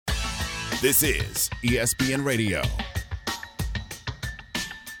This is ESPN Radio.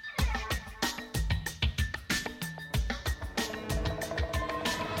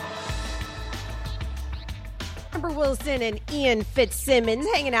 Amber Wilson and Ian Fitzsimmons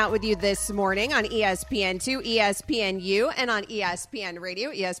hanging out with you this morning on ESPN2, ESPNU, and on ESPN Radio.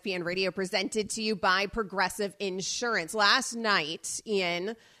 ESPN Radio presented to you by Progressive Insurance. Last night,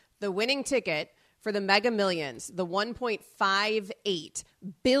 Ian, the winning ticket for the Mega Millions, the $1.58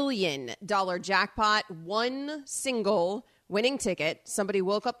 billion jackpot, one single winning ticket. Somebody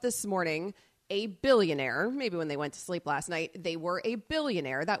woke up this morning a billionaire. Maybe when they went to sleep last night, they were a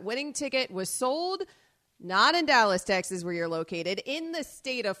billionaire. That winning ticket was sold not in Dallas, Texas, where you're located, in the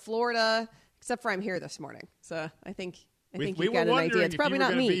state of Florida, except for I'm here this morning. So I think you got an idea. It's probably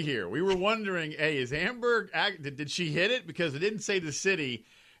not me. Be here. We were wondering, hey, is Amber, did she hit it? Because it didn't say the city.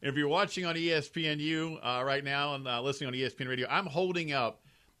 And if you're watching on ESPNU right now and listening on ESPN Radio, I'm holding up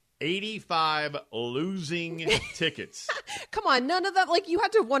 85 losing tickets. Come on, none of that. Like, you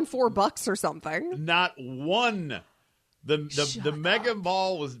had to have won $4 or something. Not one. The mega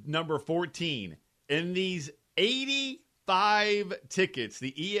ball was number 14. In these 85 tickets,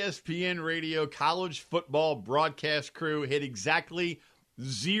 the ESPN Radio college football broadcast crew hit exactly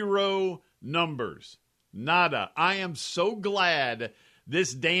 0 numbers. Nada. I am so glad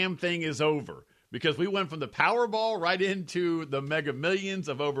this damn thing is over because we went from the Powerball right into the Mega Millions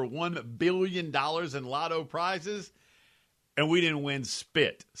of over $1 billion in lotto prizes. And we didn't win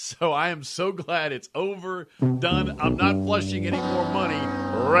spit. So I am so glad it's over, done. I'm not flushing any more money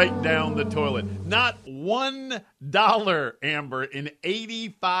right down the toilet. Not $1, Amber, in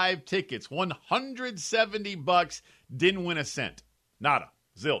 85 tickets. $170, didn't win a cent. Nada.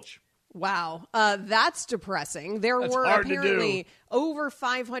 Zilch. Wow. That's depressing. That's were apparently over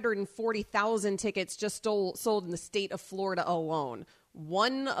 540,000 tickets just sold in the state of Florida alone.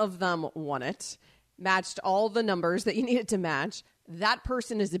 One of them won it. Matched all the numbers that you needed to match. That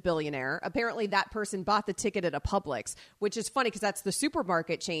person is a billionaire. Apparently, that person bought the ticket at a Publix, which is funny because that's the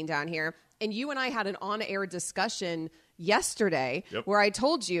supermarket chain down here. And you and I had an on-air discussion yesterday where I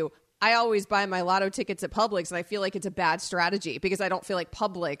told you I always buy my lotto tickets at Publix, and I feel like it's a bad strategy because I don't feel like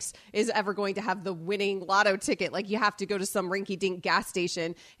Publix is ever going to have the winning lotto ticket. Like, you have to go to some rinky-dink gas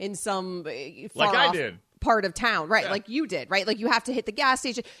station in some far-off part of town, right? Yeah. Like you did, right? Like, you have to hit the gas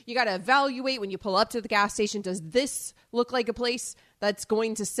station. You got to evaluate when you pull up to the gas station. Does this look like a place that's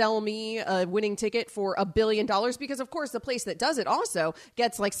going to sell me a winning ticket for $1 billion? Because, of course, the place that does it also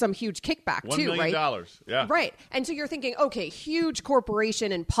gets like some huge kickback too, right? $1 million, yeah. Right. And so you're thinking, okay, huge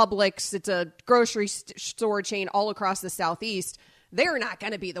corporation in Publix. It's a grocery store chain all across the Southeast. They're not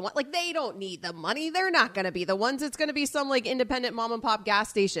going to be the one. Like, they don't need the money. They're not going to be the ones. It's going to be some like independent mom and pop gas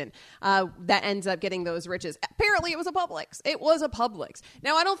station that ends up getting those riches. Apparently, it was a Publix. It was a Publix.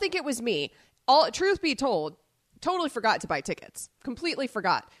 Now, I don't think it was me. Truth be told, totally forgot to buy tickets. Completely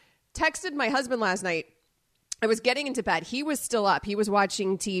forgot. Texted my husband last night. I was getting into bed. He was still up. He was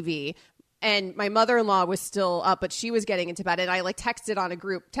watching TV. And my mother-in-law was still up, but she was getting into bed. And I texted on a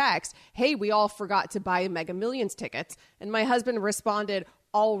group text, hey, we all forgot to buy Mega Millions tickets. And my husband responded,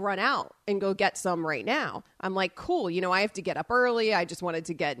 I'll run out and go get some right now. I'm like, cool. I have to get up early. I just wanted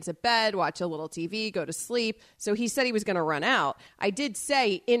to get into bed, watch a little TV, go to sleep. So he said he was going to run out. I did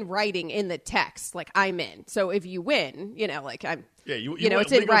say in writing in the text, I'm in. So if you win, I'm. Yeah, you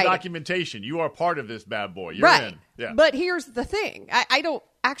it's in writing. Documentation. You are part of this bad boy. You're right. in. Yeah. But here's the thing. I don't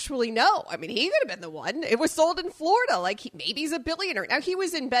actually know. I mean, he could have been the one. It was sold in Florida. Maybe he's a billionaire. Now, he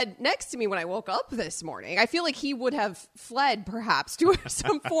was in bed next to me when I woke up this morning. I feel like he would have fled, perhaps, to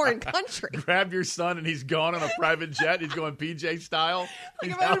some foreign country. Grab your son and he's gone on a private jet. He's going PJ style.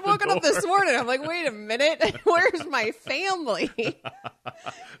 If I had woken up this morning, I'm like, wait a minute. Where's my family?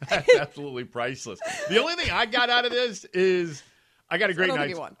 That's absolutely priceless. The only thing I got out of this is I got a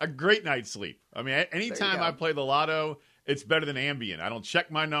great night's sleep. I mean, anytime I play the lotto, it's better than Ambien. I don't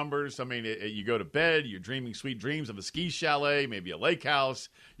check my numbers. I mean, you go to bed, you're dreaming sweet dreams of a ski chalet, maybe a lake house.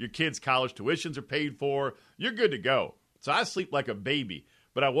 Your kids' college tuitions are paid for. You're good to go. So I sleep like a baby.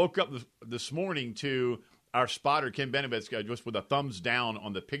 But I woke up this morning to our spotter, Ken Benevitz, just with a thumbs down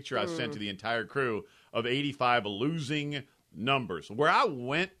on the picture I sent to the entire crew of 85 losing numbers. Where I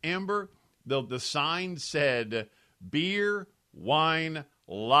went, Amber, the sign said beer, wine,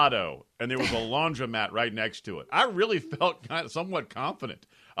 lotto, and there was a laundromat right next to it. I really felt somewhat confident.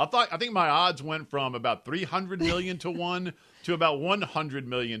 I think my odds went from about 300 million to 1 to about 100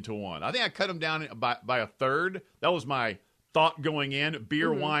 million to 1. I think I cut them down by a third. That was my thought going in.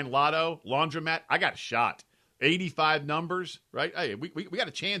 Beer, wine, lotto, laundromat. I got shot. 85 numbers, right? Hey, we got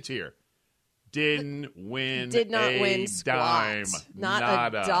a chance here. did not win squat. dime.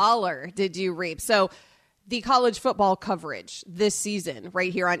 Not a dollar did you reap. So the college football coverage this season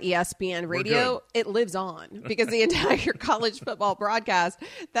right here on ESPN Radio, it lives on because the entire college football broadcast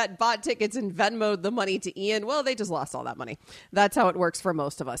that bought tickets and Venmoed the money to Ian, well, they just lost all that money. That's how it works for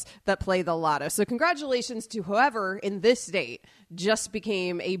most of us that play the lotto. So congratulations to whoever in this state just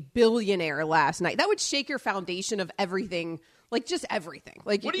became a billionaire last night. That would shake your foundation of everything, like just everything.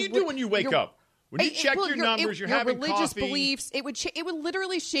 Like, what do you do when you wake up? When you check your numbers, you're having religious coffee. Beliefs, it would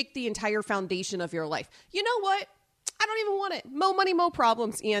literally shake the entire foundation of your life. You know what? I don't even want it. Mo money, mo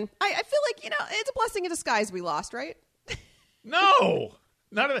problems, Ian. I feel like, it's a blessing in disguise we lost, right? No.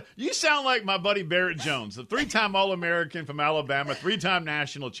 None of that. You sound like my buddy Barrett Jones, the 3-time All-American from Alabama, 3-time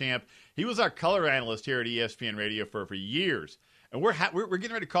national champ. He was our color analyst here at ESPN Radio for years. And we're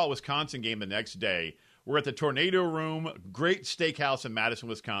getting ready to call a Wisconsin game the next day. We're at the Tornado Room, great steakhouse in Madison,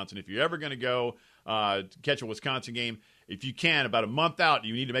 Wisconsin. If you're ever going to go catch a Wisconsin game, if you can, about a month out,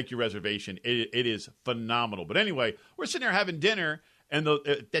 you need to make your reservation. It is phenomenal. But anyway, we're sitting there having dinner, and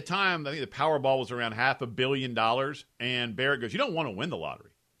at that time, I think the Powerball was around $500 million, and Barrett goes, "You don't want to win the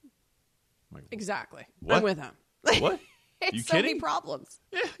lottery." I'm like, exactly. What? I'm with him. What? It's you so kidding? many problems.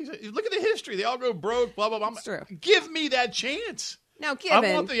 Yeah. Look at the history. They all go broke, blah, blah, blah. It's true. Give me that chance. Now, given,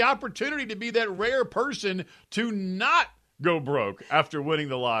 I want the opportunity to be that rare person to not go broke after winning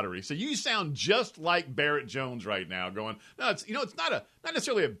the lottery. So you sound just like Barrett Jones right now going, no, it's not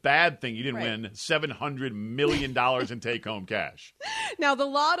necessarily a bad thing. You didn't win $700 million in take-home cash. Now, the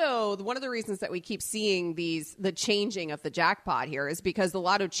lotto, one of the reasons that we keep seeing the changing of the jackpot here is because the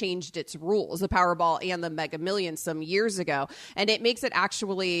lotto changed its rules, the Powerball and the Mega Millions some years ago. And it makes it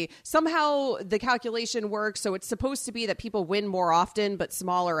actually, somehow the calculation works. So it's supposed to be that people win more often, but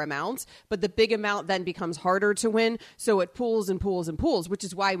smaller amounts. But the big amount then becomes harder to win. So it pools and pools and pools, which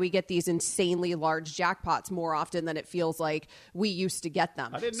is why we get these insanely large jackpots more often than it feels like we used to get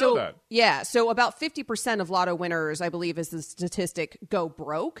them. I didn't know that. Yeah. So about 50% of lotto winners, I believe, is the statistic, go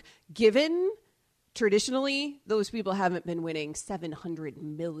broke, given traditionally those people haven't been winning $700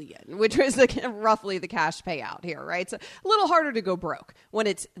 million, which is roughly the cash payout here, right? So a little harder to go broke when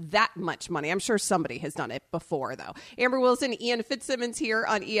it's that much money. I'm sure somebody has done it before, though. Amber Wilson, Ian Fitzsimmons here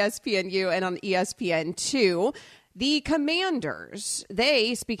on ESPNU and on ESPN2. The Commanders,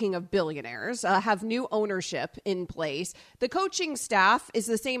 speaking of billionaires, have new ownership in place. The coaching staff is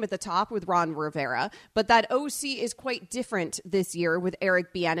the same at the top with Ron Rivera, but that OC is quite different this year with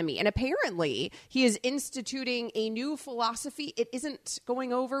Eric Bieniemy. And apparently, he is instituting a new philosophy. It isn't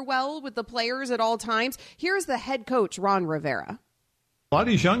going over well with the players at all times. Here's the head coach, Ron Rivera. A lot of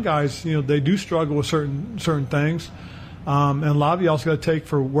these young guys, they do struggle with certain things. And a lot of you also got to take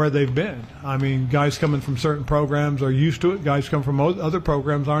for where they've been. I mean, guys coming from certain programs are used to it. Guys come from other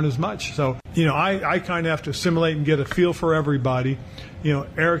programs aren't as much. So, I kind of have to assimilate and get a feel for everybody.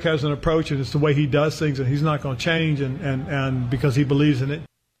 Eric has an approach, and it's the way he does things, and he's not going to change, and because he believes in it.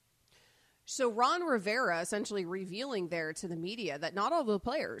 So Ron Rivera essentially revealing there to the media that not all the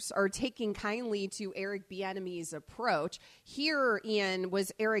players are taking kindly to Eric Bieniemy's approach. Here, Ian,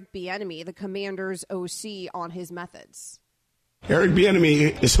 was Eric Bieniemy, the Commanders' OC, on his methods. Eric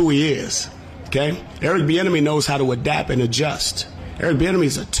Bieniemy is who he is, okay? Eric Bieniemy knows how to adapt and adjust. Eric Bieniemy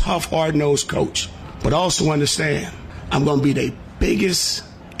is a tough, hard-nosed coach, but also understand I'm going to be their biggest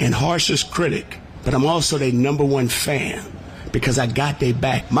and harshest critic, but I'm also their number one fan. Because I got their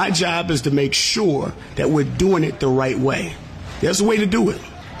back. My job is to make sure that we're doing it the right way. There's a way to do it.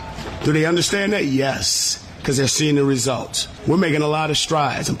 Do they understand that? Yes, because they're seeing the results. We're making a lot of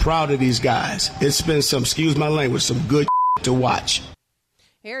strides. I'm proud of these guys. It's been some, excuse my language, some good to watch.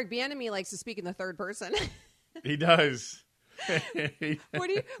 Eric Bieniemy likes to speak in the third person. He does. What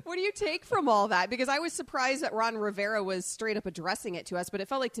do you take from all that? Because I was surprised that Ron Rivera was straight up addressing it to us, but it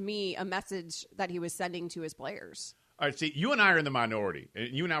felt like to me a message that he was sending to his players. All right, see, you and I are in the minority.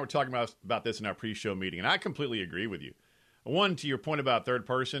 And you and I were talking about this in our pre-show meeting, and I completely agree with you. One, to your point about third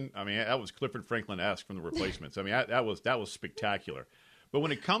person, I mean, that was Clifford Franklin-esque from The Replacements. I mean, that was spectacular. But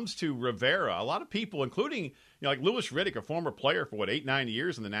when it comes to Rivera, a lot of people, including like Louis Riddick, a former player for 8-9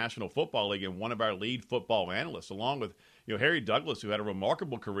 years in the National Football League and one of our lead football analysts, along with Harry Douglas, who had a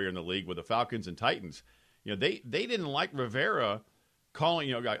remarkable career in the league with the Falcons and Titans, they didn't like Rivera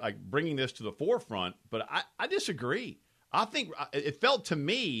calling, like bringing this to the forefront, but I disagree. I think it felt to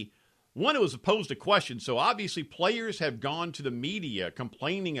me, one, it was posed a question. So obviously players have gone to the media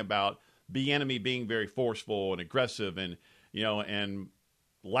complaining about Bieniemy being very forceful and aggressive and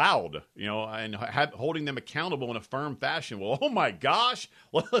loud, and holding them accountable in a firm fashion. Well, oh my gosh,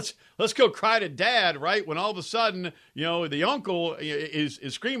 let's go cry to dad, right? When all of a sudden, the uncle is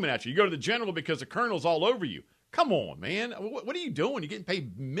screaming at you. You go to the general because the colonel's all over you. Come on, man. What are you doing? You're getting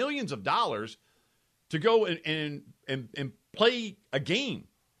paid millions of dollars to go and play a game.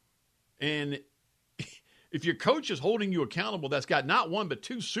 And if your coach is holding you accountable, that's got not one but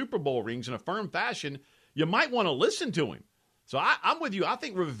 2 Super Bowl rings in a firm fashion, you might want to listen to him. So I'm with you. I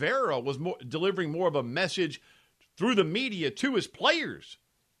think Rivera was delivering more of a message through the media to his players,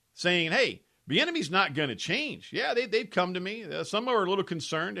 saying, hey, Bieniemy's not going to change. Yeah, they've come to me. Some are a little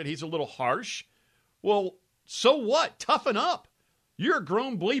concerned that he's a little harsh. Well, so what? Toughen up. You're a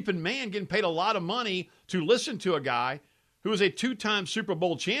grown bleeping man getting paid a lot of money to listen to a guy who is a 2-time Super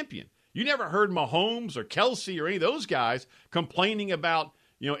Bowl champion. You never heard Mahomes or Kelsey or any of those guys complaining about,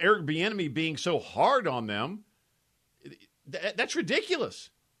 Eric Bieniemy being so hard on them. That's ridiculous.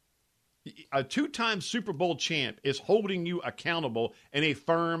 A 2-time Super Bowl champ is holding you accountable in a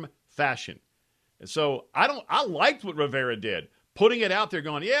firm fashion. And so I liked what Rivera did, putting it out there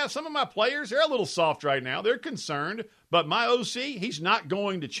going, yeah, some of my players, they're a little soft right now. They're concerned, but my OC, he's not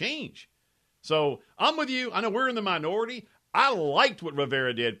going to change. So I'm with you. I know we're in the minority. I liked what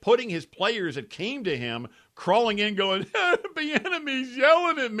Rivera did, putting his players that came to him, crawling in, going, Bieniemy's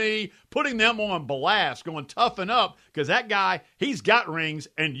yelling at me, putting them on blast, going, toughen up, because that guy, he's got rings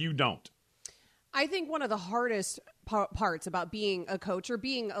and you don't. I think one of the hardest parts about being a coach or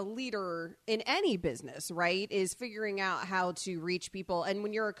being a leader in any business, right, is figuring out how to reach people. And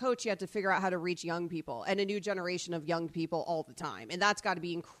when you're a coach, you have to figure out how to reach young people and a new generation of young people all the time. And that's got to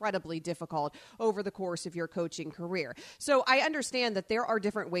be incredibly difficult over the course of your coaching career. So I understand that there are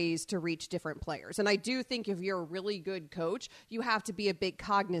different ways to reach different players. And I do think if you're a really good coach, you have to be a big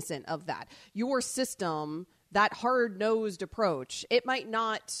cognizant of that. Your system, that hard-nosed approach, it might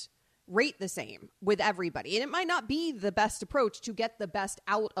not rate the same with everybody. And it might not be the best approach to get the best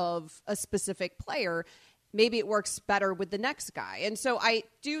out of a specific player. Maybe it works better with the next guy. And so I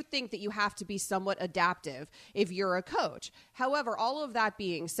do think that you have to be somewhat adaptive if you're a coach. However, all of that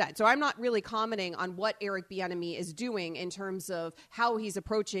being said, so I'm not really commenting on what Eric Bieniemy is doing in terms of how he's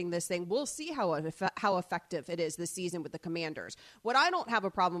approaching this thing. We'll see how effective it is this season with the Commanders. What I don't have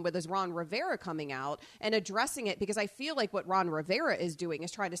a problem with is Ron Rivera coming out and addressing it, because I feel like what Ron Rivera is doing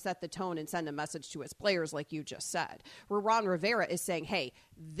is trying to set the tone and send a message to his players, like you just said, where Ron Rivera is saying, hey,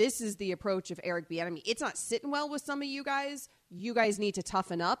 this is the approach of Eric Bieniemy. It's not sitting well with some of you guys. You guys need to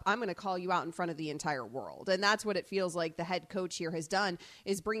toughen up. I'm going to call you out in front of the entire world. And that's what it feels like the head coach here has done,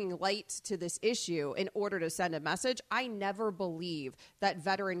 is bringing light to this issue in order to send a message. I never believe that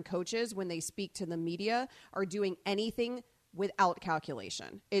veteran coaches, when they speak to the media, are doing anything without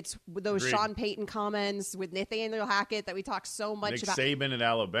calculation. It's those Agreed. Sean Payton comments with Nathaniel Hackett that we talk so much about. Nick Saban at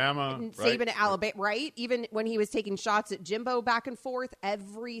Alabama. Saban at Alabama, right? Even when he was taking shots at Jimbo back and forth,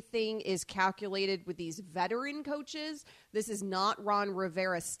 everything is calculated with these veteran coaches. This is not Ron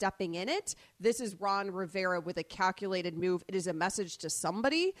Rivera stepping in it. This is Ron Rivera with a calculated move. It is a message to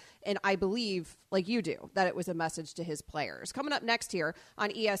somebody, and I believe, like you do, that it was a message to his players. Coming up next here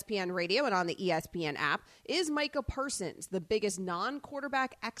on ESPN Radio and on the ESPN app is Micah Parsons, the biggest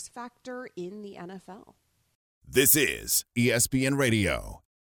non-quarterback X factor in the NFL. This is ESPN Radio.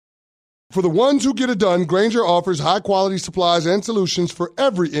 For the ones who get it done, Grainger offers high-quality supplies and solutions for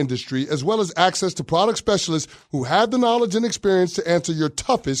every industry, as well as access to product specialists who have the knowledge and experience to answer your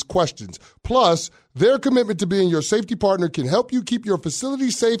toughest questions. Plus, their commitment to being your safety partner can help you keep your facility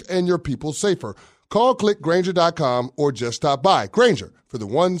safe and your people safer. Call, click Grainger.com, or just stop by. Grainger, for the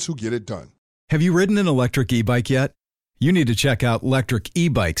ones who get it done. Have you ridden an electric e-bike yet? You need to check out Electric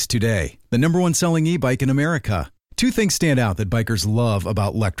E-Bikes today, the #1 selling e-bike in America. Two things stand out that bikers love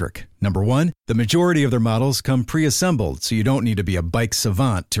about Electric. Number one, the majority of their models come pre-assembled, so you don't need to be a bike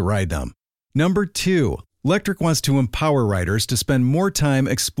savant to ride them. Number two, Electric wants to empower riders to spend more time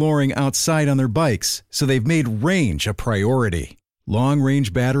exploring outside on their bikes, so they've made range a priority.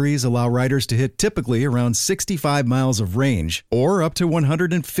 Long-range batteries allow riders to hit typically around 65 miles of range, or up to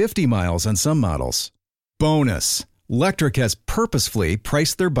 150 miles on some models. Bonus, Electric has purposefully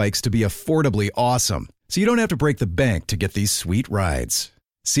priced their bikes to be affordably awesome, so you don't have to break the bank to get these sweet rides.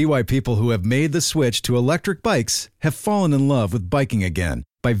 See why people who have made the switch to electric bikes have fallen in love with biking again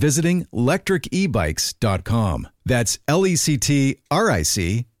by visiting electricebikes.com. That's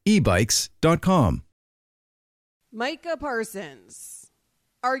LECTRIC ebikes.com. Micah Parsons,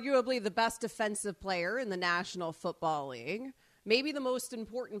 arguably the best defensive player in the National Football League, maybe the most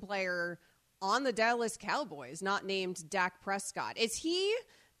important player on the Dallas Cowboys, not named Dak Prescott. Is he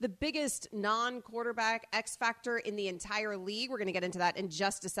the biggest non-quarterback X factor in the entire league. We're going to get into that in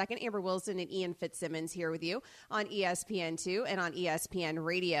just a second. Amber Wilson and Ian Fitzsimmons here with you on ESPN2 and on ESPN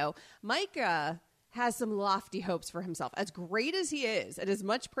Radio. Micah has some lofty hopes for himself. As great as he is and as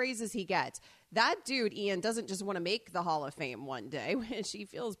much praise as he gets, that dude, Ian, doesn't just want to make the Hall of Fame one day, which he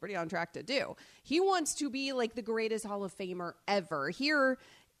feels pretty on track to do. He wants to be like the greatest Hall of Famer ever. Here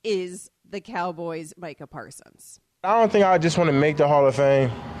is the Cowboys' Micah Parsons. I don't think I just want to make the Hall of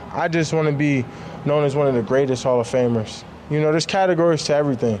Fame. I just want to be known as one of the greatest Hall of Famers. You know, there's categories to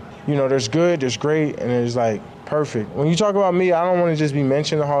everything. You know, there's good, there's great, and there's like perfect. When you talk about me, I don't want to just be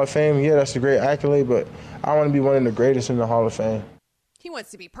mentioned in the Hall of Fame. Yeah, that's a great accolade, but I want to be one of the greatest in the Hall of Fame. He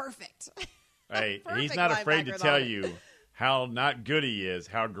wants to be perfect. Hey, Perfect he's not afraid to tell linebacker. you how not good he is,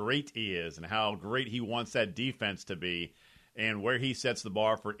 how great he is, and how great he wants that defense to be, and where he sets the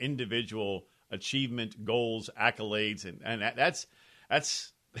bar for individual achievement, goals, accolades, and that's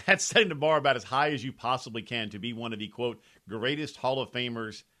setting the bar about as high as you possibly can to be one of the, quote, greatest Hall of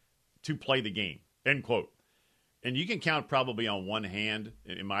Famers to play the game, end quote. And you can count probably on one hand,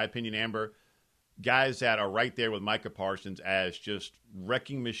 in my opinion, Amber, guys that are right there with Micah Parsons as just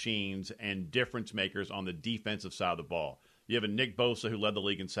wrecking machines and difference makers on the defensive side of the ball. You have a Nick Bosa who led the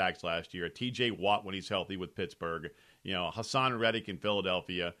league in sacks last year, a T.J. Watt when he's healthy with Pittsburgh, you know, Hassan Reddick in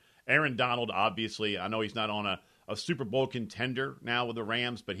Philadelphia, Aaron Donald, obviously. I know he's not on a Super Bowl contender now with the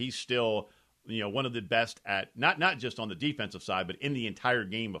Rams, but he's still, you know, one of the best at not just on the defensive side, but in the entire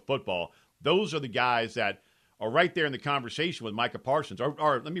game of football. Those are the guys that are right there in the conversation with Micah Parsons.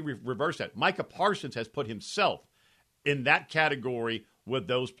 Or let me reverse that. Micah Parsons has put himself in that category with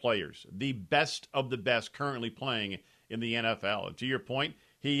those players, the best of the best currently playing in the NFL. And to your point,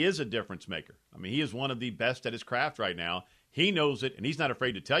 he is a difference maker. I mean, he is one of the best at his craft right now. He knows it, and he's not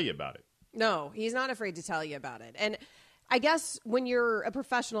afraid to tell you about it. No, he's not afraid to tell you about it. And I guess when you're a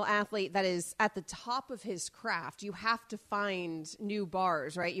professional athlete that is at the top of his craft, you have to find new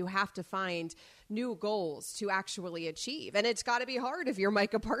bars, right? You have to find new goals to actually achieve. And it's got to be hard if you're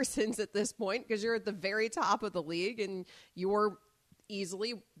Micah Parsons at this point, because you're at the very top of the league and you're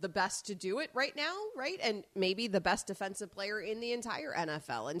easily the best to do it right now, right? And maybe the best defensive player in the entire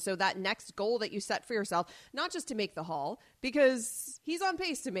NFL. And so that next goal that you set for yourself, not just to make the Hall, because he's on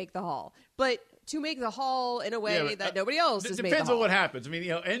pace to make the Hall, but to make the Hall in a way that nobody else has made the Hall. Depends on what happens. I mean, you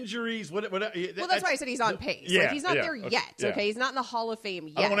know, injuries. Well, that's why I said he's on pace. Yeah, like, he's not there yet. Yeah. Okay, he's not in the Hall of Fame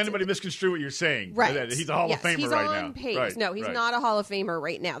yet. I don't want anybody to misconstrue what you're saying. Right. He's a Hall of Famer he's right now. He's on pace. Right, no, he's not a Hall of Famer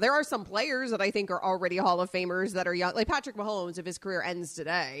right now. There are some players that I think are already Hall of Famers that are young, like Patrick Mahomes. If his career ends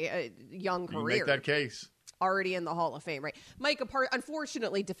today, a young career, you make that case. Already in the Hall of Fame, right? Micah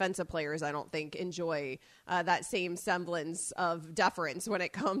unfortunately, defensive players, I don't think, enjoy that same semblance of deference when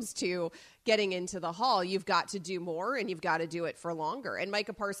it comes to getting into the Hall. You've got to do more, and you've got to do it for longer. And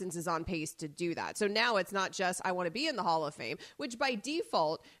Micah Parsons is on pace to do that. So now it's not just, I want to be in the Hall of Fame, which by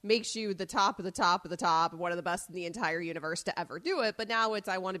default makes you the top of the top of the top, one of the best in the entire universe to ever do it. But now it's,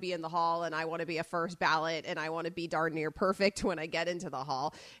 I want to be in the Hall, and I want to be a first ballot, and I want to be darn near perfect when I get into the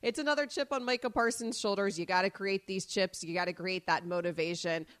Hall. It's another chip on Micah Parsons' shoulders. You got to create these chips. You got to create that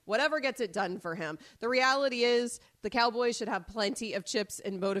motivation. Whatever gets it done for him. The reality is the Cowboys should have plenty of chips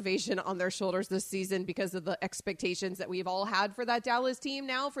and motivation on their shoulders this season because of the expectations that we've all had for that Dallas team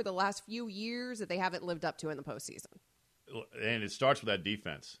now for the last few years that they haven't lived up to in the postseason. And it starts with that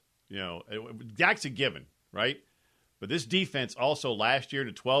defense. You know, Dak's a given, right? But this defense also last year,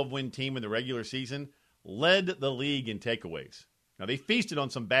 the 12-win team in the regular season, led the league in takeaways. Now, they feasted on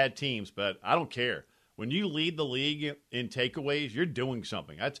some bad teams, but I don't care. When you lead the league in takeaways, you're doing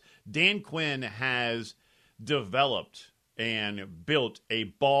something. Dan Quinn has developed and built a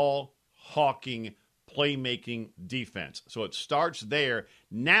ball-hawking, playmaking defense. So it starts there.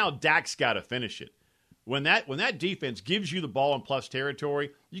 Now Dak's got to finish it. When that defense gives you the ball in plus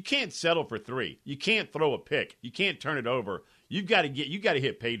territory, you can't settle for three. You can't throw a pick. You can't turn it over. You got to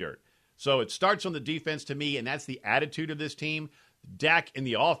hit pay dirt. So it starts on the defense to me, and that's the attitude of this team. Dak and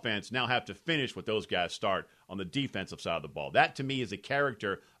the offense now have to finish what those guys start on the defensive side of the ball. That, to me, is the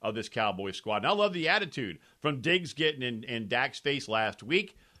character of this Cowboys squad. And I love the attitude from Diggs getting in Dak's face last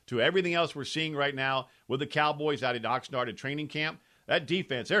week to everything else we're seeing right now with the Cowboys out at Oxnard at training camp. That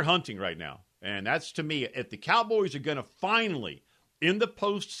defense, they're hunting right now. And that's, to me, if the Cowboys are going to finally, in the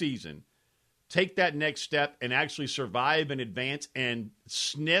postseason, take that next step and actually survive and advance and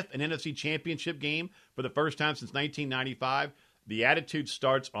sniff an NFC championship game for the first time since 1995, the attitude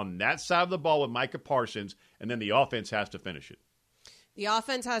starts on that side of the ball with Micah Parsons, and then the offense has to finish it. The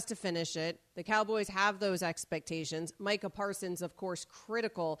offense has to finish it. The Cowboys have those expectations. Micah Parsons, of course,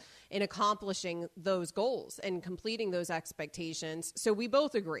 critical in accomplishing those goals and completing those expectations. So we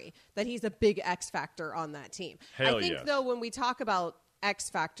both agree that he's a big X factor on that team. Hell I think, yes. though, when we talk about X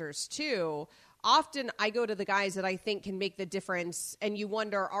factors, too, often I go to the guys that I think can make the difference, and you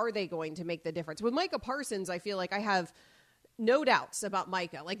wonder, are they going to make the difference? With Micah Parsons, I feel like I have no doubts about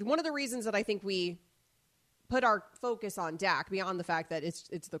Micah. Like, one of the reasons that I think we put our focus on Dak, beyond the fact that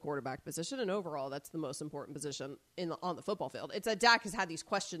it's the quarterback position, and overall that's the most important position on the football field, it's that Dak has had these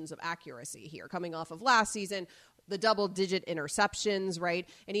questions of accuracy here coming off of last season, the double-digit interceptions, right?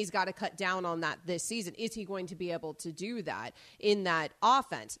 And he's got to cut down on that this season. Is he going to be able to do that in that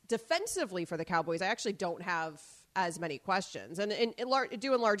offense? Defensively for the Cowboys, I actually don't have as many questions, and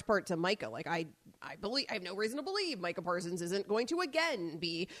due in large part to Micah. Like, I have no reason to believe Micah Parsons isn't going to again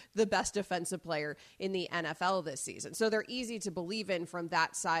be the best defensive player in the NFL this season. So they're easy to believe in from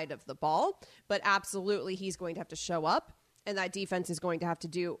that side of the ball, but absolutely he's going to have to show up. And that defense is going to have to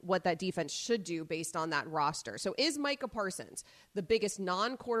do what that defense should do based on that roster. So is Micah Parsons the biggest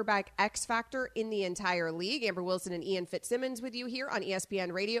non-quarterback X factor in the entire league? Amber Wilson and Ian Fitzsimmons with you here on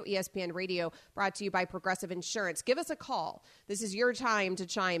ESPN Radio. ESPN Radio brought to you by Progressive Insurance. Give us a call. This is your time to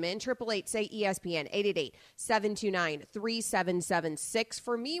chime in. 888-SAY-ESPN, 888-729-3776.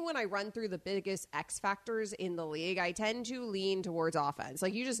 For me, when I run through the biggest X factors in the league, I tend to lean towards offense.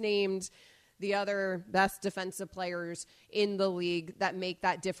 Like you just named the other best defensive players in the league that make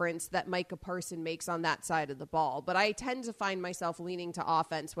that difference that Micah Parsons makes on that side of the ball. But I tend to find myself leaning to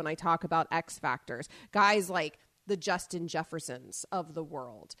offense when I talk about X factors. Guys like the Justin Jeffersons of the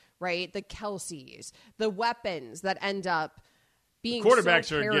world, right? The Kelce's, the weapons that end up being quarterbacks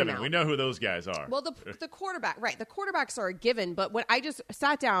so are paramount. given. We know who those guys are. Well, the quarterback, right? The quarterbacks are a given. But when I just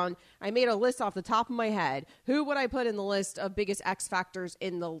sat down, I made a list off the top of my head. Who would I put in the list of biggest X factors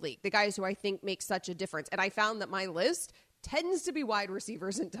in the league? The guys who I think make such a difference. And I found that my list tends to be wide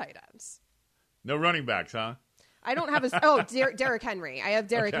receivers and tight ends. No running backs, huh? I don't have Derrick Henry. I have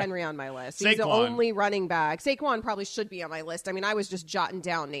Derrick Henry on my list. He's the Saquon. only running back. Saquon probably should be on my list. I mean, I was just jotting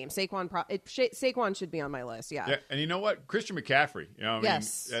down names. Saquon should be on my list. Yeah. And you know what? Christian McCaffrey.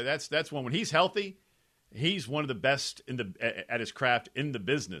 Yes. That's one. When he's healthy, he's one of the best at his craft in the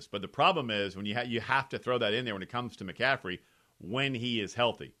business. But the problem is when you have to throw that in there when it comes to McCaffrey when he is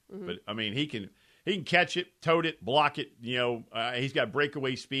healthy. Mm-hmm. But I mean, he can catch it, tote it, block it. He's got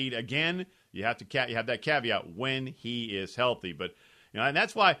breakaway speed. Again, you have that caveat when he is healthy. But and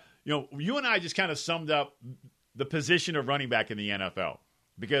that's why you and I just kind of summed up the position of running back in the NFL.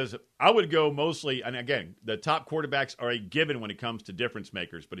 Because I would go mostly, and again, the top quarterbacks are a given when it comes to difference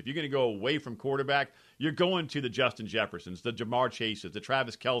makers. But if you're going to go away from quarterback, you're going to the Justin Jeffersons, the Jamar Chases, the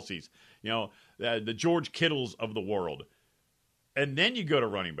Travis Kelce's, the George Kittles of the world. And then you go to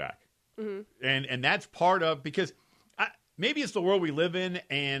running back. Mm-hmm. And that's part of, because maybe it's the world we live in,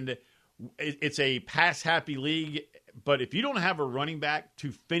 and it's a pass-happy league. But if you don't have a running back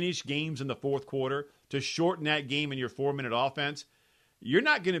to finish games in the fourth quarter, to shorten that game in your 4-minute offense, you're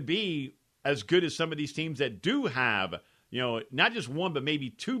not going to be as good as some of these teams that do have, not just one, but maybe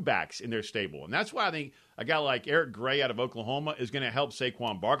two backs in their stable. And that's why I think a guy like Eric Gray out of Oklahoma is going to help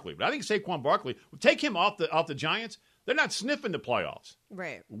Saquon Barkley. But I think Saquon Barkley, take him off the Giants, they're not sniffing the playoffs.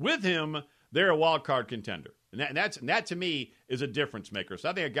 Right. With him, they're a wild card contender. And that to me is a difference maker.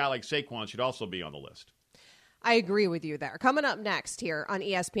 So I think a guy like Saquon should also be on the list. I agree with you there. Coming up next here on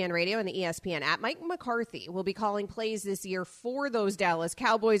ESPN Radio and the ESPN app, Mike McCarthy will be calling plays this year for those Dallas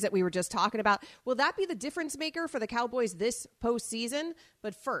Cowboys that we were just talking about. Will that be the difference maker for the Cowboys this postseason?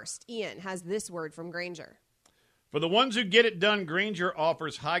 But first, Ian has this word from Grainger. For the ones who get it done, Grainger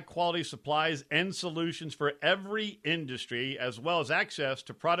offers high-quality supplies and solutions for every industry, as well as access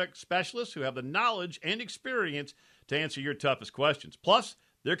to product specialists who have the knowledge and experience to answer your toughest questions. Plus,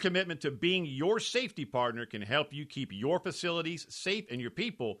 their commitment to being your safety partner can help you keep your facilities safe and your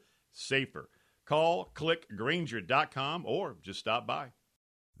people safer. Call, click Grainger.com, or just stop by.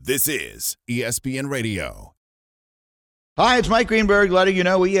 This is ESPN Radio. Hi, it's Mike Greenberg letting you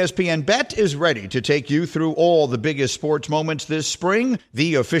know ESPN Bet is ready to take you through all the biggest sports moments this spring.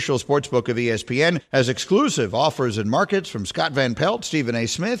 The official sportsbook of ESPN has exclusive offers and markets from Scott Van Pelt, Stephen A.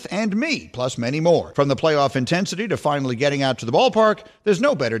 Smith, and me, plus many more. From the playoff intensity to finally getting out to the ballpark, there's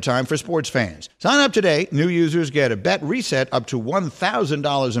no better time for sports fans. Sign up today. New users get a bet reset up to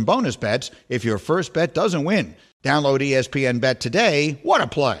 $1,000 in bonus bets if your first bet doesn't win. Download ESPN Bet today. What a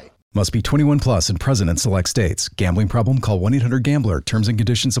play. Must be 21 plus and present in select states. Gambling problem? Call 1-800-GAMBLER. Terms and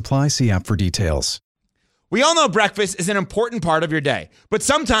conditions apply. See app for details. We all know breakfast is an important part of your day, but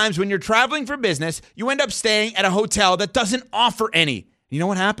sometimes when you're traveling for business, you end up staying at a hotel that doesn't offer any. You know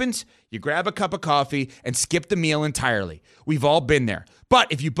what happens? You grab a cup of coffee and skip the meal entirely. We've all been there.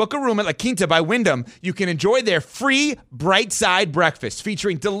 But if you book a room at La Quinta by Wyndham, you can enjoy their free Bright Side breakfast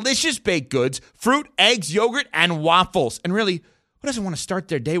featuring delicious baked goods, fruit, eggs, yogurt, and waffles. And really, who doesn't want to start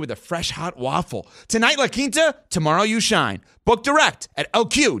their day with a fresh, hot waffle? Tonight, La Quinta, tomorrow you shine. Book direct at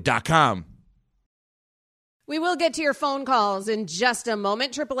lq.com. We will get to your phone calls in just a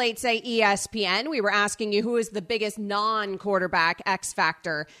moment. 888-SAY-ESPN. We were asking you who is the biggest non-quarterback X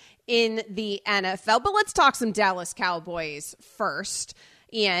factor in the NFL. But let's talk some Dallas Cowboys first,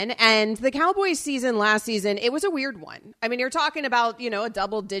 Ian. And the Cowboys season last season, it was a weird one. I mean, you're talking about, a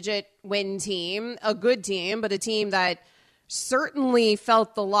double-digit win team, a good team, but a team that certainly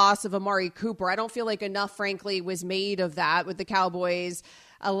felt the loss of Amari Cooper. I don't feel like enough, frankly, was made of that with the Cowboys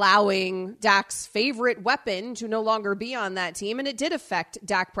allowing Dak's favorite weapon to no longer be on that team. And it did affect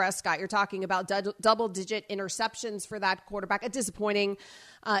Dak Prescott. You're talking about double-digit interceptions for that quarterback. A disappointing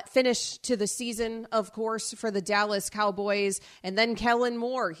finish to the season, of course, for the Dallas Cowboys. And then Kellen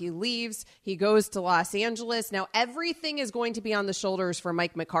Moore, he leaves. He goes to Los Angeles. Now, everything is going to be on the shoulders for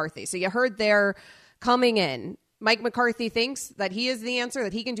Mike McCarthy. So you heard there coming in, Mike McCarthy thinks that he is the answer,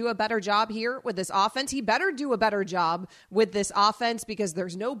 that he can do a better job here with this offense. He better do a better job with this offense because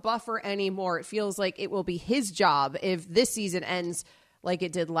there's no buffer anymore. It feels like it will be his job if this season ends like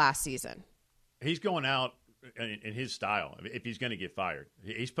it did last season. He's going out in his style. If he's going to get fired,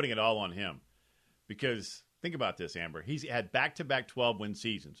 he's putting it all on him. Because think about this, Amber. He's had back-to-back 12-win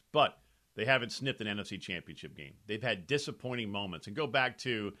seasons, but they haven't sniffed an NFC championship game. They've had disappointing moments. And go back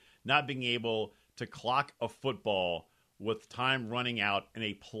to not being able to clock a football with time running out in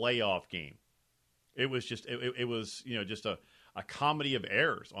a playoff game. It was just it was just a comedy of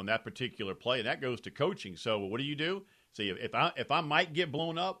errors on that particular play, and that goes to coaching. So what do? See, if I might get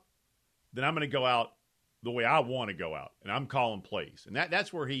blown up, then I'm going to go out the way I want to go out, and I'm calling plays. And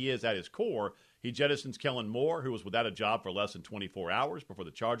that's where he is at his core. He jettisons Kellen Moore, who was without a job for less than 24 hours before the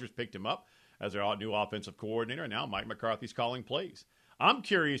Chargers picked him up as their new offensive coordinator. And now Mike McCarthy's calling plays. I'm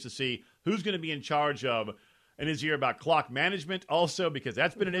curious to see who's going to be in charge of in his year about clock management also, because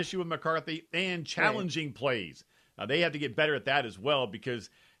that's been an issue with McCarthy, and challenging plays. Now, they have to get better at that as well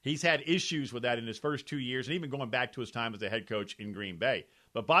because he's had issues with that in his first 2 years and even going back to his time as a head coach in Green Bay.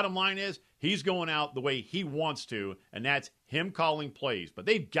 But bottom line is he's going out the way he wants to, and that's him calling plays. But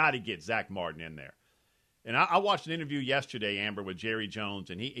they've got to get Zach Martin in there. And I watched an interview yesterday, Amber, with Jerry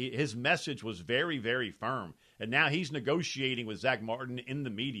Jones, and his message was very, very firm. And now he's negotiating with Zach Martin in the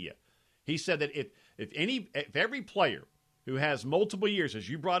media. He said that if every player who has multiple years, as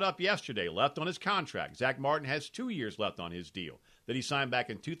you brought up yesterday, left on his contract, Zach Martin has 2 years left on his deal that he signed back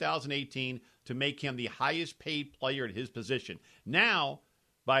in 2018 to make him the highest paid player at his position. Now,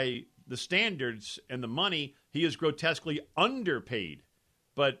 by the standards and the money, he is grotesquely underpaid.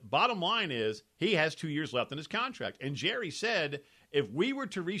 But bottom line is he has 2 years left in his contract. And Jerry said if we were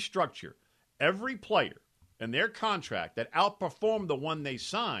to restructure every player and their contract that outperformed the one they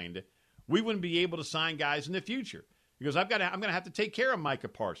signed, we wouldn't be able to sign guys in the future. Because I'm going to have to take care of Micah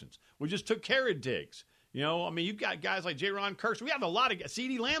Parsons. We just took care of Diggs. You've got guys like J-Ron Kirk. We have a lot of guys.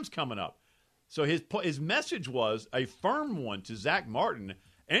 CeeDee Lamb's coming up. So his message was a firm one to Zach Martin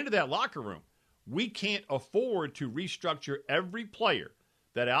and to that locker room. We can't afford to restructure every player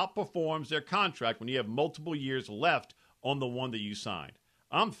that outperforms their contract when you have multiple years left on the one that you signed.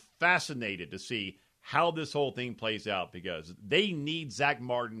 I'm fascinated to see how this whole thing plays out because they need Zach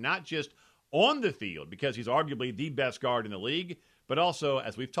Martin, not just on the field, because he's arguably the best guard in the league, but also,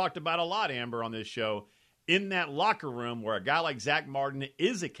 as we've talked about a lot, Amber, on this show, in that locker room where a guy like Zach Martin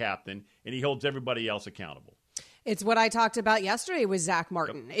is a captain and he holds everybody else accountable. It's what I talked about yesterday with Zach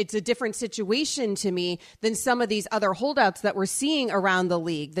Martin. Yep. It's a different situation to me than some of these other holdouts that we're seeing around the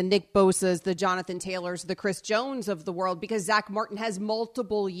league, the Nick Bosas, the Jonathan Taylors, the Chris Jones of the world, because Zach Martin has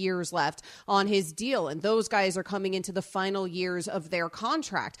multiple years left on his deal, and those guys are coming into the final years of their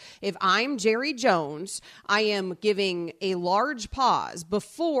contract. If I'm Jerry Jones, I am giving a large pause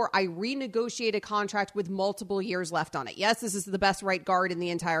before I renegotiate a contract with multiple years left on it. Yes, this is the best right guard in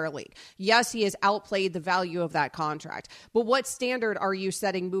the entire league. Yes, he has outplayed the value of that contract. But what standard are you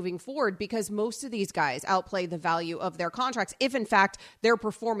setting moving forward? Because most of these guys outplay the value of their contracts if, in fact, they're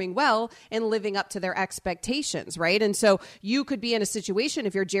performing well and living up to their expectations, right? And so you could be in a situation,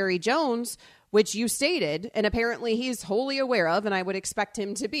 if you're Jerry Jones, which you stated, and apparently he's wholly aware of, and I would expect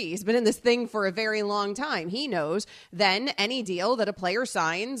him to be. He's been in this thing for a very long time. He knows then any deal that a player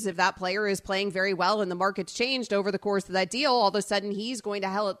signs, if that player is playing very well and the market's changed over the course of that deal, all of a sudden he's going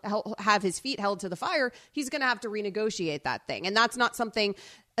to have his feet held to the fire. He's going to have to renegotiate that thing. And that's not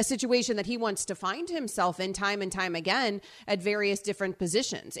a situation that he wants to find himself in time and time again at various different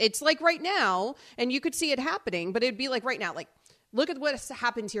positions. It's like right now, and you could see it happening, but it'd be like right now, like, look at what's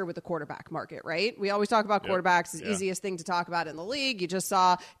happened here with the quarterback market, right? We always talk about quarterbacks, the easiest thing to talk about in the league. You just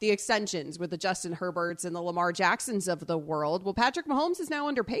saw the extensions with the Justin Herberts and the Lamar Jacksons of the world. Well, Patrick Mahomes is now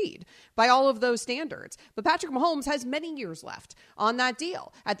underpaid by all of those standards. But Patrick Mahomes has many years left on that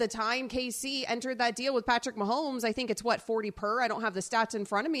deal. At the time KC entered that deal with Patrick Mahomes, I think it's 40 per. I don't have the stats in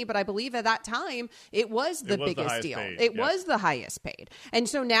front of me, but I believe at that time it was the biggest deal. It was the highest paid. And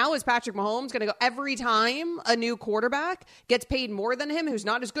so now is Patrick Mahomes going to go every time a new quarterback gets paid more than him, who's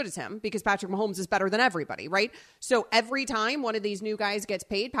not as good as him, because Patrick Mahomes is better than everybody, right? So every time one of these new guys gets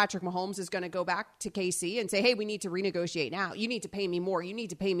paid, Patrick Mahomes is going to go back to KC and say, hey, we need to renegotiate now. You need to pay me more. You need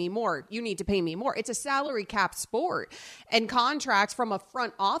to pay me more. You need to pay me more. It's a salary cap sport. And contracts from a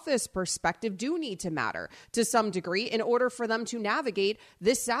front office perspective do need to matter to some degree in order for them to navigate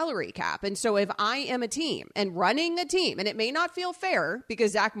this salary cap. And so if I am a team and running a team, and it may not feel fair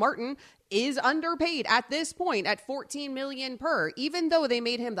because Zach Martin is underpaid at this point at $14 million per, even though they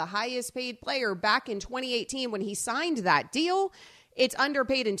made him the highest paid player back in 2018 when he signed that deal. It's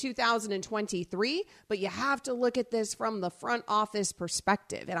underpaid in 2023, but you have to look at this from the front office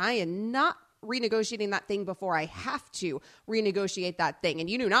perspective. And I am not renegotiating that thing before I have to renegotiate that thing. And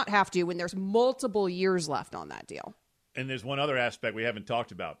you do not have to when there's multiple years left on that deal. And there's one other aspect we haven't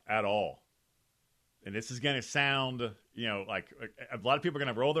talked about at all. And this is going to sound, like a lot of people are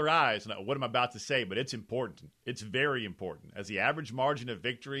going to roll their eyes and what I'm about to say, but it's important. It's very important. As the average margin of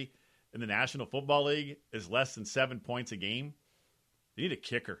victory in the National Football League is less than 7 points a game, they need a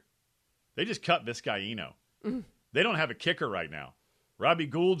kicker. They just cut Vizcaino. Mm-hmm. They don't have a kicker right now. Robbie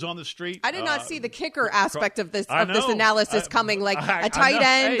Gould's on the street. I did not see the kicker aspect of this analysis coming. Like a tight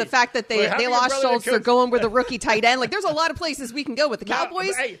end, the fact that they lost Schultz, they're going with a rookie tight end. Like there's a lot of places we can go with the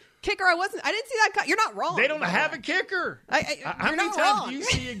Cowboys. Kicker, I didn't see that cut. You're not wrong. They don't have a kicker. How many times do you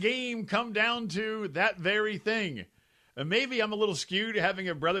see a game come down to that very thing? And maybe I'm a little skewed having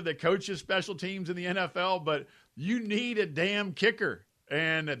a brother that coaches special teams in the NFL, but you need a damn kicker.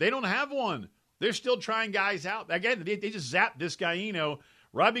 And they don't have one. They're still trying guys out. Again, they just zapped Vizcaino.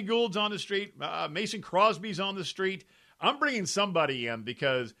 Robbie Gould's on the street. Mason Crosby's on the street. I'm bringing somebody in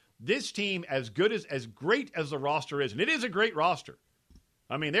because this team, as great as the roster is, and it is a great roster.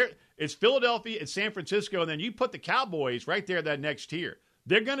 I mean, it's Philadelphia, it's San Francisco, and then you put the Cowboys right there that next tier.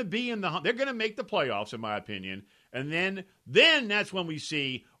 They're going to be they're going to make the playoffs, in my opinion. And then that's when we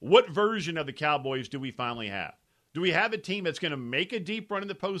see what version of the Cowboys do we finally have. Do we have a team that's going to make a deep run in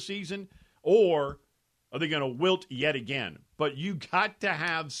the postseason? Or are they going to wilt yet again? But you got to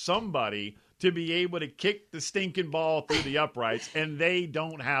have somebody to be able to kick the stinking ball through the uprights, and they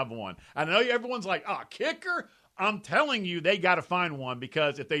don't have one. I know everyone's like, kicker? I'm telling you, they got to find one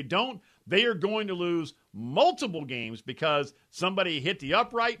because if they don't, they are going to lose multiple games because somebody hit the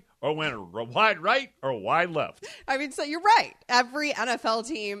upright or went wide right or wide left. I mean, so you're right. Every NFL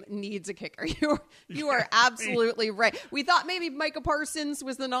team needs a kicker. You are absolutely right. We thought maybe Micah Parsons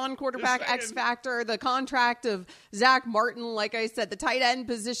was the non-quarterback X factor, the contract of Zach Martin, like I said, the tight end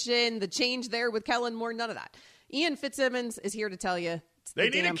position, the change there with Kellen Moore, none of that. Ian Fitzsimmons is here to tell you they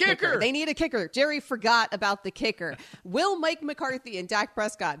need a kicker. They need a kicker. Jerry forgot about the kicker. Will Mike McCarthy and Dak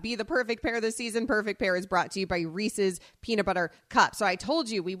Prescott be the perfect pair this season? Perfect pair is brought to you by Reese's Peanut Butter Cup. So I told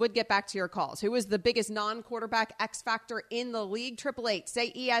you we would get back to your calls. Who is the biggest non-quarterback X factor in the league? 888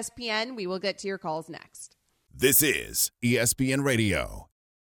 say ESPN. We will get to your calls next. This is ESPN Radio.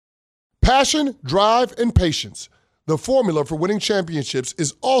 Passion, drive, and patience. The formula for winning championships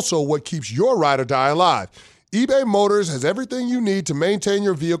is also what keeps your ride or die alive. eBay Motors has everything you need to maintain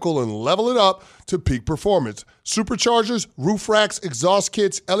your vehicle and level it up to peak performance. Superchargers, roof racks, exhaust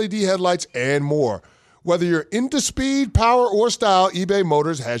kits, LED headlights, and more. Whether you're into speed, power, or style, eBay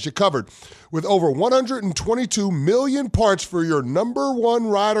Motors has you covered. With over 122 million parts for your number one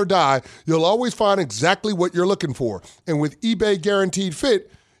ride or die, you'll always find exactly what you're looking for. And with eBay Guaranteed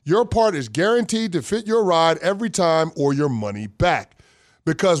Fit, your part is guaranteed to fit your ride every time or your money back.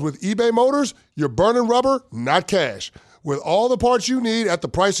 Because with eBay Motors, you're burning rubber, not cash. With all the parts you need at the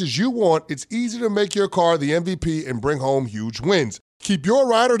prices you want, it's easy to make your car the MVP and bring home huge wins. Keep your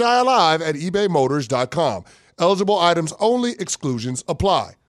ride or die alive at ebaymotors.com. Eligible items only. Exclusions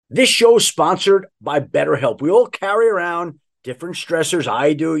apply. This show is sponsored by BetterHelp. We all carry around Different stressors.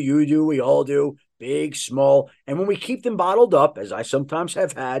 I do, you do, we all do, big, small. And when we keep them bottled up, as I sometimes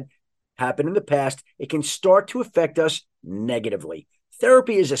have had happen in the past, it can start to affect us negatively.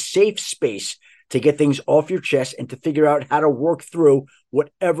 Therapy is a safe space to get things off your chest and to figure out how to work through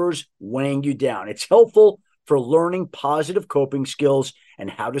whatever's weighing you down. It's helpful for learning positive coping skills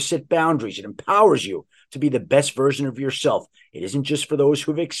and how to set boundaries. It empowers you to be the best version of yourself. It isn't just for those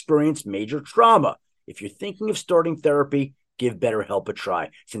who've experienced major trauma. If you're thinking of starting therapy, give BetterHelp a try.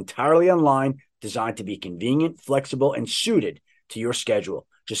 It's entirely online, designed to be convenient, flexible, and suited to your schedule.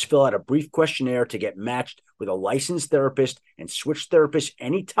 Just fill out a brief questionnaire to get matched with a licensed therapist and switch therapists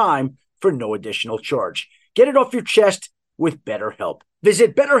anytime for no additional charge. Get it off your chest with BetterHelp.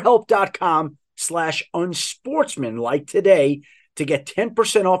 Visit BetterHelp.com/unsportsmanlike today to get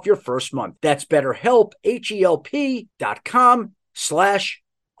 10% off your first month. That's BetterHelp,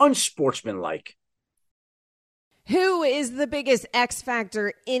 HELP.com/unsportsmanlike. Who is the biggest X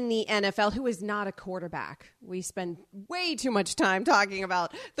factor in the NFL? Who is not a quarterback? We spend way too much time talking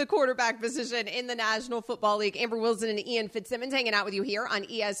about the quarterback position in the National Football League. Amber Wilson and Ian Fitzsimmons hanging out with you here on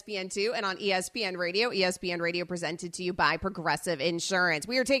ESPN2 and on ESPN Radio. ESPN Radio presented to you by Progressive Insurance.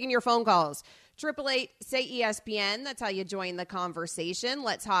 We are taking your phone calls. 888-SAY-ESPN. That's how you join the conversation.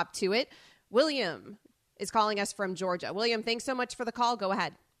 Let's hop to it. William is calling us from Georgia. William, thanks so much for the call. Go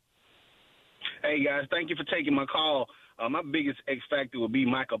ahead. Hey, guys, thank you for taking my call. My biggest X factor would be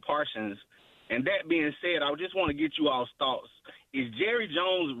Micah Parsons. And that being said, I just want to get you all's thoughts. Is Jerry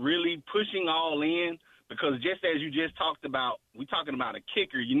Jones really pushing all in? Because just as you just talked about, we're talking about a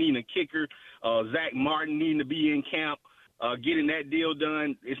kicker. You need a kicker. Zach Martin needing to be in camp, getting that deal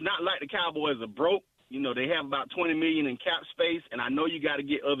done. It's not like the Cowboys are broke. You know, they have about $20 million in cap space, and I know you got to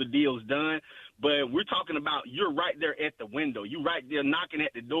get other deals done. But we're talking about you're right there at the window. You're right there knocking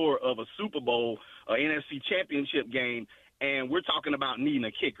at the door of a Super Bowl, NFC championship game, and we're talking about needing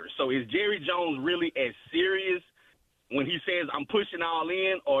a kicker. So is Jerry Jones really as serious when he says I'm pushing all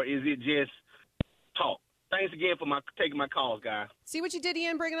in, or is it just talk? Thanks again for taking my calls, guys. See what you did,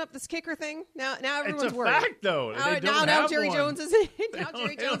 Ian, bringing up this kicker thing? Now everyone's it's a worried. fact, though. Now Jerry Jones isn't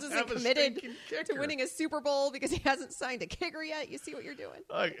committed to winning a Super Bowl because he hasn't signed a kicker yet. You see what you're doing?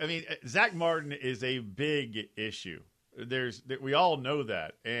 I mean, Zach Martin is a big issue. We all know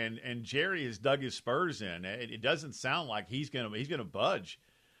that, and Jerry has dug his spurs in. It doesn't sound like he's gonna budge.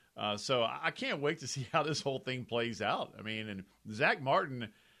 So I can't wait to see how this whole thing plays out. I mean, and Zach Martin.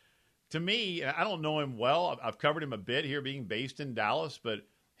 To me, I don't know him well. I've covered him a bit here being based in Dallas, but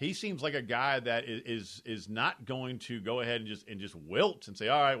he seems like a guy that is not going to go ahead and just wilt and say,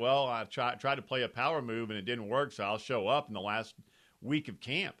 all right, well, I tried to play a power move and it didn't work, so I'll show up in the last week of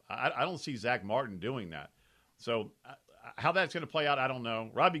camp. I don't see Zach Martin doing that. So how that's going to play out, I don't know.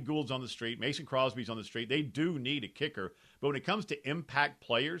 Robbie Gould's on the street. Mason Crosby's on the street. They do need a kicker. But when it comes to impact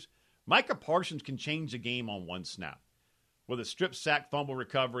players, Micah Parsons can change the game on one snap. With a strip sack fumble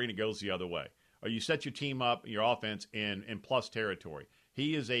recovery and it goes the other way. Or you set your team up, your offense in plus territory.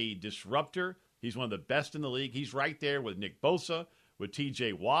 He is a disruptor. He's one of the best in the league. He's right there with Nick Bosa, with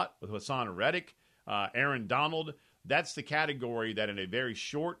T.J. Watt, with Hassan Reddick, Aaron Donald. That's the category that in a very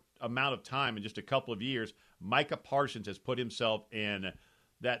short amount of time, in just a couple of years, Micah Parsons has put himself in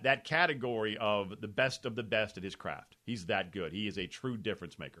that category of the best at his craft. He's that good. He is a true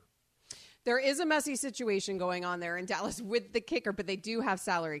difference maker. There is a messy situation going on there in Dallas with the kicker, but they do have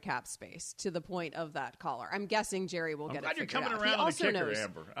salary cap space to the point of that caller. I'm guessing Jerry will get it figured out. I'm glad you're coming around on the kicker,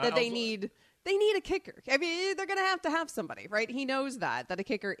 Amber. That they need a kicker. I mean, they're going to have somebody, right? He knows that a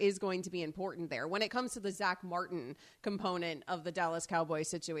kicker is going to be important there. When it comes to the Zach Martin component of the Dallas Cowboys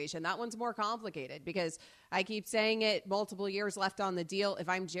situation, that one's more complicated because I keep saying it, multiple years left on the deal. If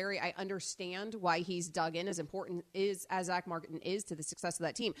I'm Jerry, I understand why he's dug in as important as Zach Martin is to the success of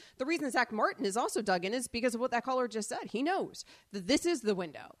that team. The reason Zach Martin is also dug in is because of what that caller just said. He knows that this is the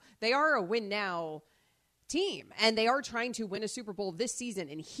window. They are a win now team, and they are trying to win a Super Bowl this season,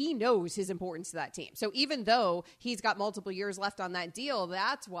 and he knows his importance to that team. So even though he's got multiple years left on that deal,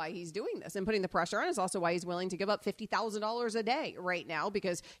 that's why he's doing this and putting the pressure on. Is also why he's willing to give up $50,000 a day right now,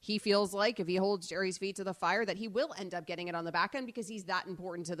 because he feels like if he holds Jerry's feet to the fire that he will end up getting it on the back end because he's that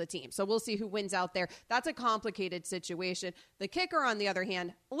important to the team. So we'll see who wins out there. That's a complicated situation. The kicker, on the other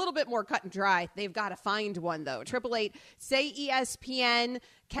hand, a little bit more cut and dry. They've got to find one, though. 888-SAY-ESPN.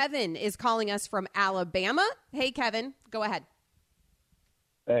 Kevin is calling us from Alabama. Hey, Kevin, go ahead.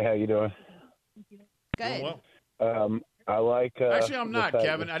 Hey, how you doing? Good. Well. I like. Actually, I'm not,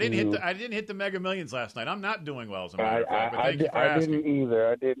 Kevin. I didn't hit the Mega Millions last night. I'm not doing well as a matter of fact. I didn't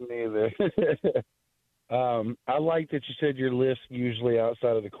either. I like that you said your list usually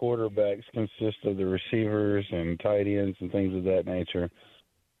outside of the quarterbacks consists of the receivers and tight ends and things of that nature,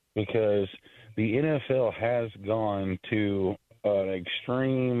 because the NFL has gone to an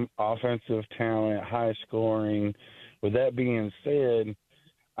extreme offensive talent, high scoring. With that being said,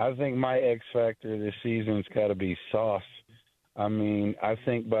 I think my X factor this season's got to be Sauce. I mean, I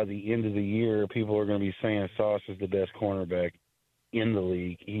think by the end of the year, people are going to be saying Sauce is the best cornerback in the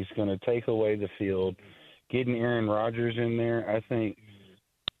league. He's going to take away the field. Getting Aaron Rodgers in there, I think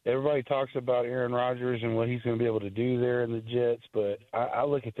everybody talks about Aaron Rodgers and what he's going to be able to do there in the Jets, but I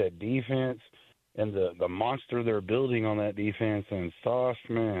look at that defense and the monster they're building on that defense, and Sauce,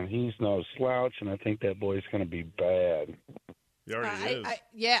 man, he's no slouch, and I think that boy's going to be bad. He already is. I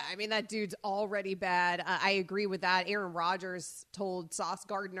mean, that dude's already bad. I agree with that. Aaron Rodgers told Sauce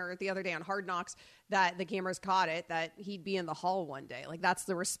Gardner the other day on Hard Knocks that the cameras caught it, that he'd be in the Hall one day. Like, that's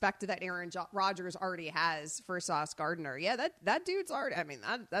the respect that Aaron Rodgers already has for Sauce Gardner. Yeah, that dude's already, I mean,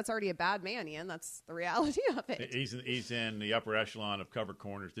 that's already a bad man, Ian. That's the reality of it. He's in the upper echelon of cover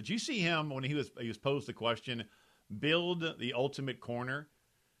corners. Did you see him when he was posed the question, build the ultimate corner?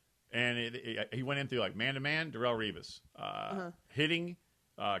 And he went in through like man-to-man, Darrelle Revis. Hitting,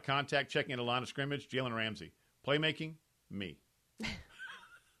 contact, checking at a line of scrimmage, Jalen Ramsey. Playmaking, me.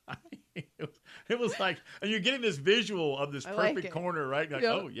 It was like, and you're getting this visual of this perfect corner, right? Like,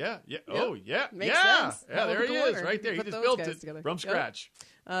 oh, yeah. Oh, yeah. Makes sense. Yeah, there he is right there. He just built it together from scratch.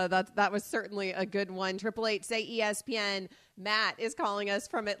 That was certainly a good one. 888 say ESPN. Matt is calling us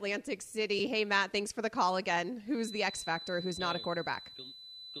from Atlantic City. Hey, Matt, thanks for the call again. Who's the X factor who's not a quarterback?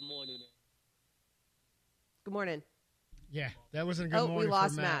 Good morning. Good morning. Yeah, that wasn't a good morning. We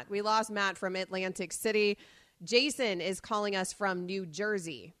lost for Matt. We lost Matt from Atlantic City. Jason is calling us from New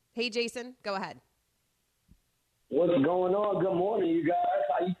Jersey. Hey, Jason, go ahead. What's going on? Good morning, you guys.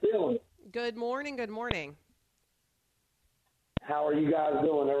 How you feeling? Good morning. Good morning. How are you guys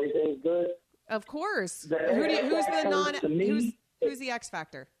doing? Everything's good? Of course. Who's the X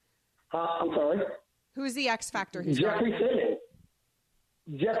factor? I'm sorry? Who's the X factor? Jeffrey Simmons.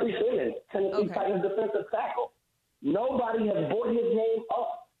 Jeffrey Simmons, Tennessee Titans defensive tackle. Nobody has brought his name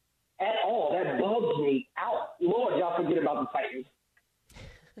up at all. That bugs me out. Lord, y'all forget about the Titans.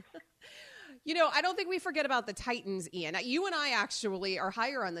 You know, I don't think we forget about the Titans, Ian. You and I actually are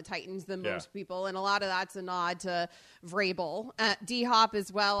higher on the Titans than most people, and a lot of that's a nod to Vrabel. D-Hop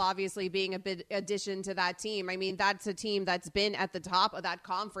as well, obviously being a big addition to that team. I mean, that's a team that's been at the top of that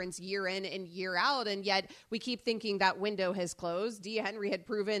conference year in and year out, and yet we keep thinking that window has closed. D. Henry had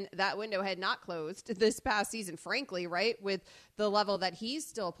proven that window had not closed this past season, frankly, right, with the level that he's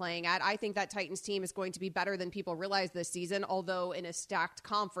still playing at. I think that Titans team is going to be better than people realize this season, although in a stacked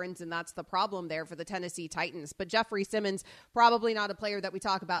conference, and that's the problem there for the Tennessee Titans. But Jeffrey Simmons, probably not a player that we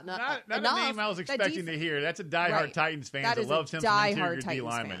talk about not a name I was expecting to hear. That's a diehard Titans fan that loves him from interior D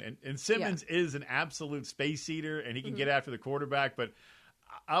lineman. And Simmons is an absolute space eater, and he can get after the quarterback, but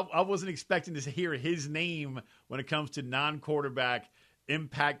I wasn't expecting to hear his name when it comes to non-quarterback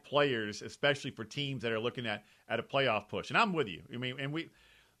impact players, especially for teams that are looking at a playoff push. And I'm with you. I mean, and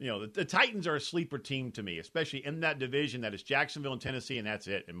the Titans are a sleeper team to me, especially in that division that is Jacksonville and Tennessee, and that's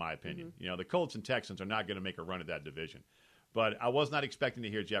it, in my opinion. The Colts and Texans are not going to make a run at that division. But I was not expecting to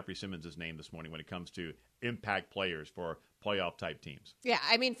hear Jeffrey Simmons' name this morning when it comes to impact players for playoff-type teams. Yeah,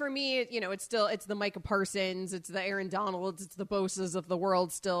 I mean, for me, it's the Micah Parsons, it's the Aaron Donalds, it's the Bosas of the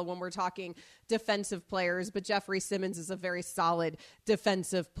world still when we're talking defensive players, but Jeffrey Simmons is a very solid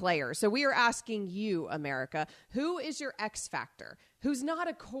defensive player. So we are asking you, America, who is your X factor? Who's not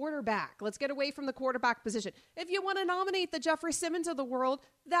a quarterback? Let's get away from the quarterback position. If you want to nominate the Jeffrey Simmons of the world,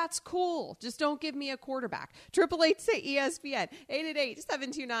 that's cool. Just don't give me a quarterback. 888 say ESPN,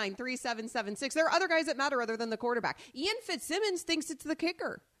 888-729-3776. There are other guys that matter other than the quarterback. Ian Fitzsimmons thinks it's the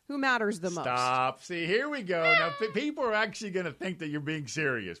kicker who matters the most. Stop. See, here we go. Now, people are actually going to think that you're being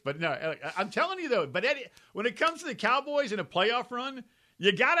serious. But no, I'm telling you, though, but Eddie, when it comes to the Cowboys in a playoff run,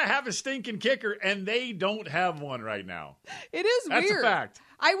 you got to have a stinking kicker, and they don't have one right now. It is That's weird. a fact.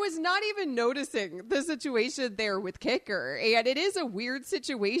 I was not even noticing the situation there with kicker, and it is a weird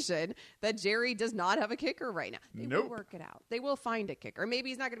situation that Jerry does not have a kicker right now. They will work it out. They will find a kicker. Maybe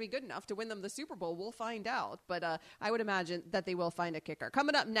he's not going to be good enough to win them the Super Bowl. We'll find out, but I would imagine that they will find a kicker.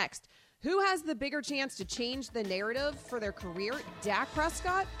 Coming up next, who has the bigger chance to change the narrative for their career, Dak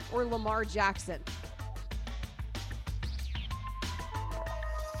Prescott or Lamar Jackson?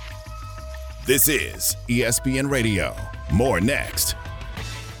 This is ESPN Radio. More next.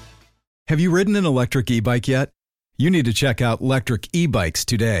 Have you ridden an electric e-bike yet? You need to check out Electric E-Bikes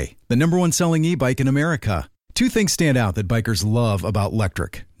today, the #1 selling e-bike in America. Two things stand out that bikers love about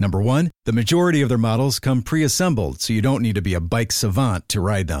Lectric. Number one, the majority of their models come pre-assembled, so you don't need to be a bike savant to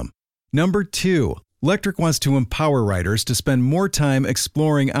ride them. Number two, Lectric wants to empower riders to spend more time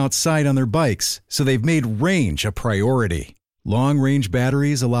exploring outside on their bikes, so they've made range a priority. Long-range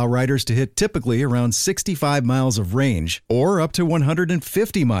batteries allow riders to hit typically around 65 miles of range, or up to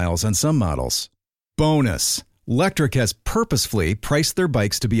 150 miles on some models. Bonus, Lectric has purposefully priced their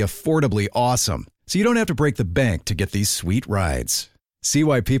bikes to be affordably awesome, so you don't have to break the bank to get these sweet rides. See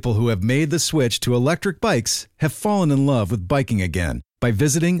why people who have made the switch to electric bikes have fallen in love with biking again by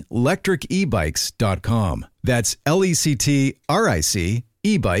visiting lectricebikes.com. That's LECTRIC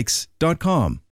ebikes.com.